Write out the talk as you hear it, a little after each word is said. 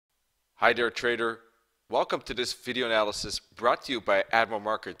Hi there, trader. Welcome to this video analysis brought to you by Admiral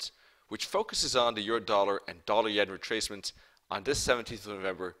Markets, which focuses on the euro dollar and dollar yen retracements on this 17th of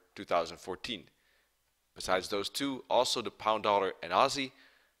November 2014. Besides those two, also the pound dollar and Aussie,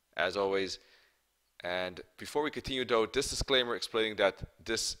 as always. And before we continue though, this disclaimer explaining that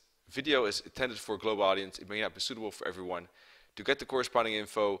this video is intended for a global audience. It may not be suitable for everyone. To get the corresponding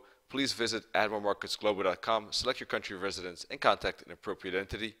info, please visit admiralmarketsglobal.com, select your country of residence, and contact an appropriate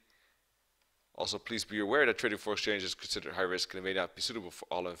entity. Also, please be aware that trading for exchange is considered high risk and it may not be suitable for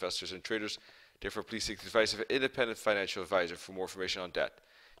all investors and traders. Therefore, please seek the advice of an independent financial advisor for more information on that.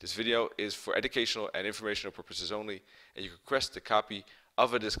 This video is for educational and informational purposes only, and you can request a copy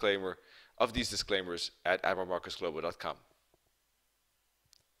of these disclaimers at admiralmarketsglobal.com.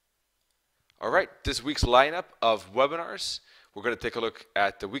 Alright, this week's lineup of webinars, we're going to take a look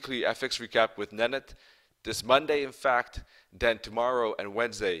at the weekly FX recap with Nenet this Monday, in fact. Then tomorrow and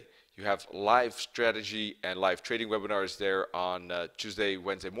Wednesday, you have live strategy and live trading webinars there on Tuesday,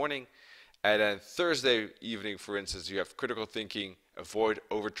 Wednesday morning. And then Thursday evening, for instance, you have critical thinking, avoid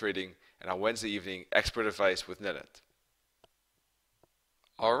overtrading, and on Wednesday evening, expert advice with Nenet.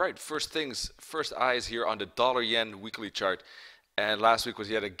 All right, first eyes here on the dollar yen weekly chart. And last week was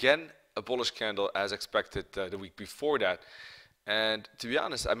yet again a bullish candle as expected the week before that. And to be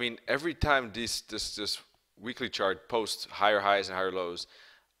honest, I mean, every time this weekly chart posts higher highs and higher lows,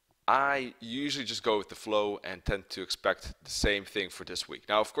 I usually just go with the flow and tend to expect the same thing for this week.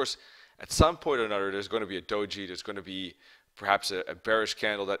 Now, of course, at some point or another, there's going to be a doji, there's going to be perhaps a bearish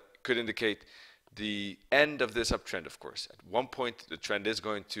candle that could indicate the end of this uptrend, of course. At one point, the trend is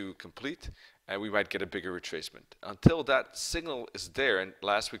going to complete, and we might get a bigger retracement. Until that signal is there, and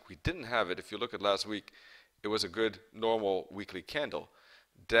last week we didn't have it. If you look at last week, it was a good, normal weekly candle.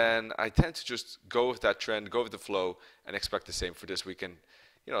 Then I tend to just go with that trend, go with the flow, and expect the same for this weekend.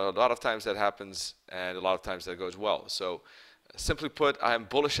 You know, a lot of times that happens and a lot of times that goes well. So simply put, I'm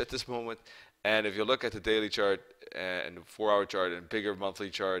bullish at this moment. And if you look at the daily chart and the 4-hour chart and bigger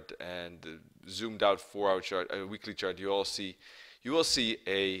monthly chart and the zoomed out 4-hour chart, a weekly chart, you will see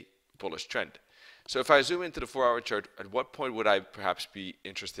a bullish trend. So if I zoom into the 4-hour chart, at what point would I perhaps be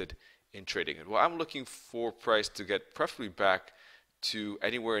interested in trading it? Well, I'm looking for price to get preferably back to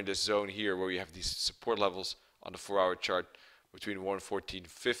anywhere in this zone here where we have these support levels on the 4-hour chart between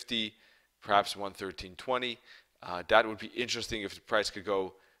 114.50, perhaps 113.20. That would be interesting if the price could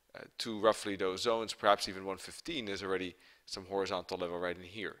go to roughly those zones. Perhaps even 115 is already some horizontal level right in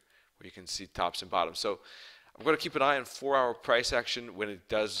here where you can see tops and bottoms. So I'm going to keep an eye on 4-hour price action when it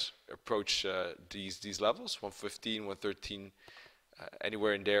does approach these levels. 115, 113,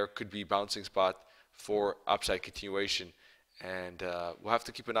 anywhere in there could be bouncing spot for upside continuation. And we'll have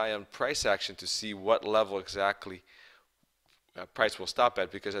to keep an eye on price action to see what level exactly price will stop at,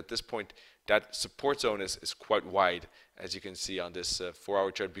 because at this point that support zone is quite wide, as you can see on this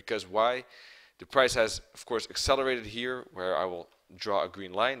 4-hour chart. Because why? The price has, of course, accelerated here, where I will draw a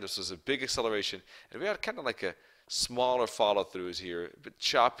green line. This was a big acceleration, and we had kind of like a smaller follow-throughs here, a bit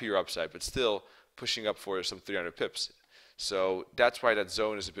choppier upside, but still pushing up for some 300 pips. So that's why that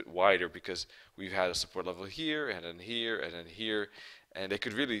zone is a bit wider, because we've had a support level here, and then here, and then here, and they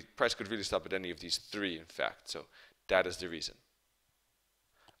could really, price could really stop at any of these three, in fact. So that is the reason.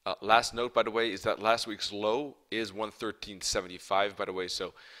 Last note, by the way, is that last week's low is 113.75, by the way.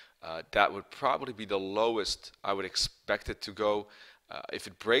 So that would probably be the lowest I would expect it to go. If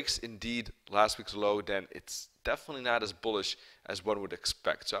it breaks indeed last week's low, then it's definitely not as bullish as one would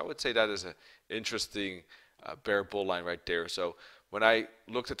expect. So I would say that is an interesting bear bull line right there. So when I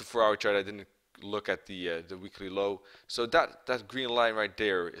looked at the 4-hour chart, I didn't look at the weekly low. So that green line right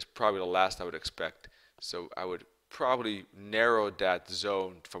there is probably the last I would expect. So I would probably narrow that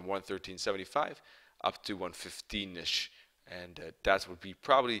zone from 113.75 up to 115-ish, and that would be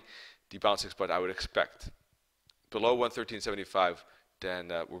probably the bouncing spot I would expect. Below 113.75,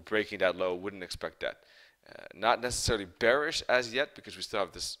 then we're breaking that low. Wouldn't expect that. Not necessarily bearish as yet, because we still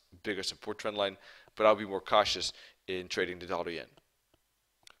have this bigger support trend line, but I'll be more cautious in trading the dollar yen.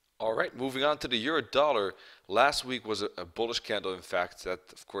 All right, moving on to the euro dollar. Last week was a bullish candle, in fact, that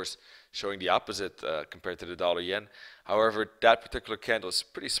of course showing the opposite compared to the dollar yen. However, that particular candle is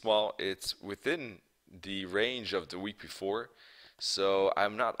pretty small. It's within the range of the week before. So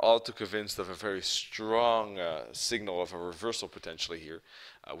I'm not all too convinced of a very strong signal of a reversal potentially here.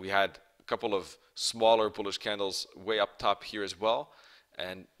 We had a couple of smaller bullish candles way up top here as well,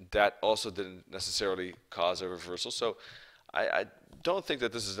 and that also didn't necessarily cause a reversal. So I don't think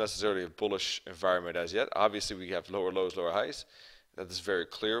that this is necessarily a bullish environment as yet. Obviously, we have lower lows, lower highs. That is very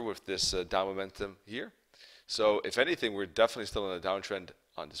clear with this down momentum here. So if anything, we're definitely still in a downtrend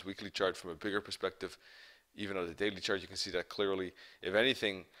on this weekly chart from a bigger perspective. Even on the daily chart, you can see that clearly. If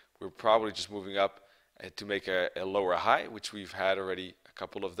anything, we're probably just moving up to make a lower high, which we've had already a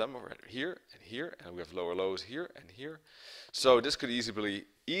couple of them right here, and we have lower lows here and here. So this could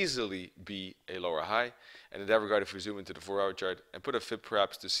easily be a lower high. And in that regard, if we zoom into the 4-hour chart and put a fib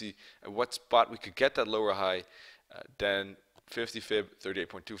perhaps to see at what spot we could get that lower high, then 50 fib,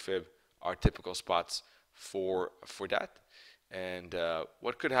 38.2 fib are typical spots for that. And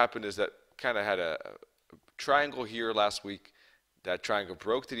what could happen is that kind of had a triangle here last week. That triangle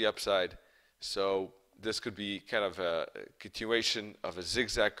broke to the upside, so this could be kind of a continuation of a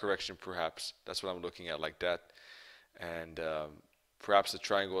zigzag correction, perhaps. That's what I'm looking at, like that. And perhaps the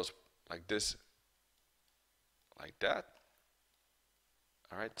triangle is like this, like that.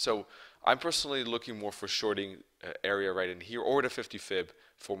 All right, so I'm personally looking more for shorting area right in here, or the 50 fib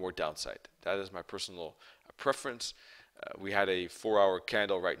for more downside. That is my personal preference. We had a 4-hour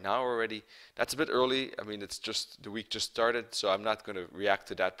candle right now already. That's a bit early. I mean, it's just the week just started, so I'm not going to react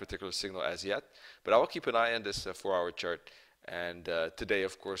to that particular signal as yet. But I will keep an eye on this 4-hour chart. And today,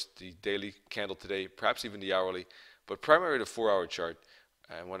 of course, the daily candle today, perhaps even the hourly, but primarily the 4-hour chart.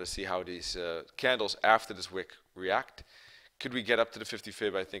 I want to see how these candles after this wick react. Could we get up to the 50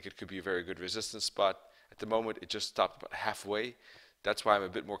 fib? I think it could be a very good resistance spot. At the moment, it just stopped about halfway. That's why I'm a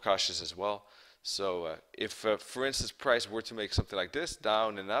bit more cautious as well. So if, for instance, price were to make something like this,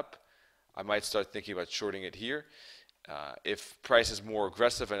 down and up, I might start thinking about shorting it here. If price is more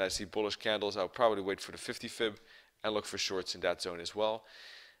aggressive and I see bullish candles, I'll probably wait for the 50 fib and look for shorts in that zone as well.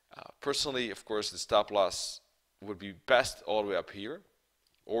 Personally, of course, the stop loss would be best all the way up here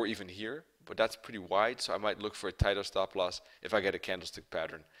or even here, but that's pretty wide, so I might look for a tighter stop loss if I get a candlestick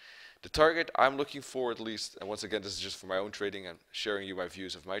pattern. The target I'm looking for, at least, and once again, this is just for my own trading, I'm sharing you my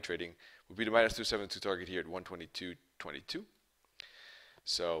views of my trading, would be the -272 target here at 122.22.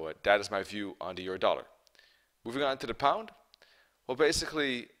 So that is my view on the euro dollar. Moving on to the pound. Well,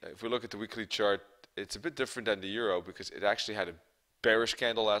 basically, if we look at the weekly chart, it's a bit different than the euro because it actually had a bearish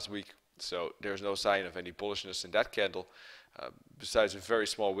candle last week. So there's no sign of any bullishness in that candle, besides a very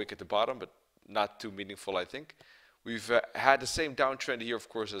small wick at the bottom, but not too meaningful, I think. We've had the same downtrend here, of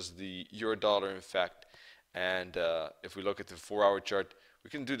course, as the euro dollar, in fact. And if we look at the 4-hour chart, we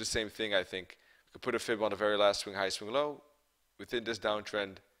can do the same thing, I think. We could put a fib on the very last swing high, swing low within this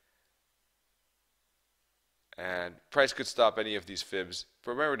downtrend. And price could stop any of these fibs.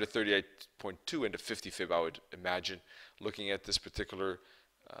 Remember the 38.2 and the 50 fib, I would imagine, looking at this particular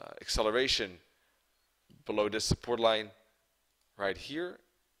acceleration below this support line right here.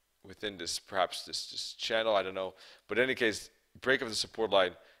 Within this, perhaps this channel, I don't know. But in any case, break of the support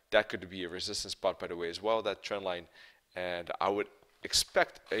line, that could be a resistance spot, by the way, as well, that trend line. And I would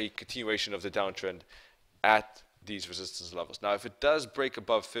expect a continuation of the downtrend at these resistance levels. Now, if it does break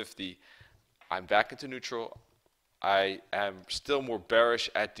above 50, I'm back into neutral. I am still more bearish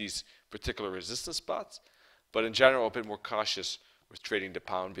at these particular resistance spots, but in general, a bit more cautious with trading the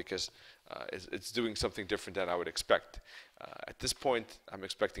pound because it's doing something different than I would expect. At this point, I'm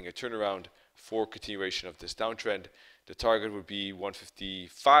expecting a turnaround for continuation of this downtrend. The target would be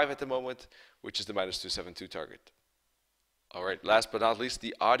 155 at the moment, which is the -272 target. All right, last but not least,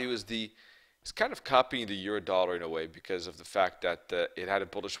 the AUDUSD is kind of copying the euro dollar in a way because of the fact that it had a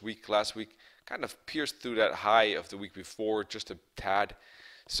bullish week last week, kind of pierced through that high of the week before just a tad.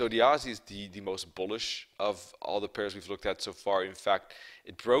 So the Aussie is the most bullish of all the pairs we've looked at so far. In fact,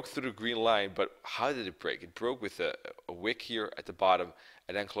 it broke through the green line, but how did it break? It broke with a wick here at the bottom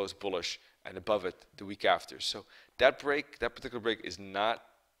and then closed bullish, and above it the week after. So that break, that particular break, is not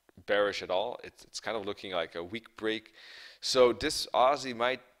bearish at all. It's kind of looking like a weak break. So this Aussie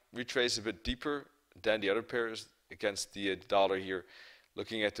might retrace a bit deeper than the other pairs against the dollar here.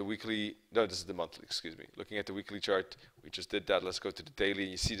 Looking at the weekly, no, this is the monthly, excuse me. Looking at the weekly chart, we just did that. Let's go to the daily.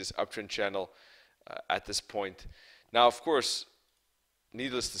 You see this uptrend channel at this point. Now, of course,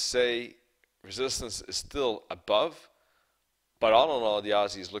 needless to say, resistance is still above, but all in all, the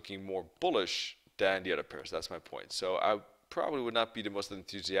Aussie is looking more bullish than the other pairs. That's my point. So I probably would not be the most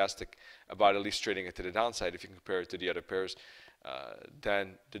enthusiastic about at least trading it to the downside if you compare it to the other pairs.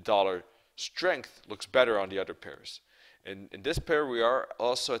 Then the dollar strength looks better on the other pairs. In this pair, we are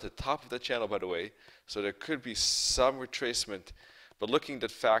also at the top of the channel, by the way, so there could be some retracement. But looking at the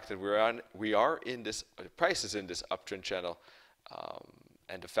fact that we are in this, the price is in this uptrend channel,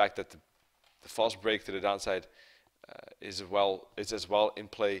 and the fact that the false break to the downside is as well in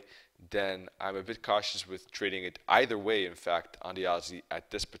play, then I'm a bit cautious with trading it either way, in fact, on the Aussie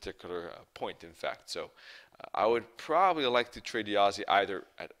at this particular point, in fact. So I would probably like to trade the Aussie either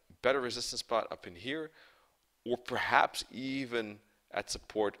at a better resistance spot up in here, or perhaps even at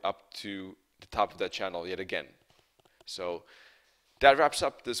support up to the top of that channel yet again. So that wraps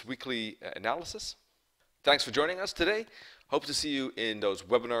up this weekly analysis. Thanks for joining us today. Hope to see you in those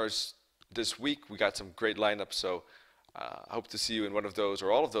webinars this week. We got some great lineups, so hope to see you in one of those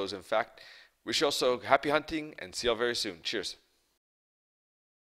or all of those, in fact. Wish you also happy hunting and see you all very soon. Cheers.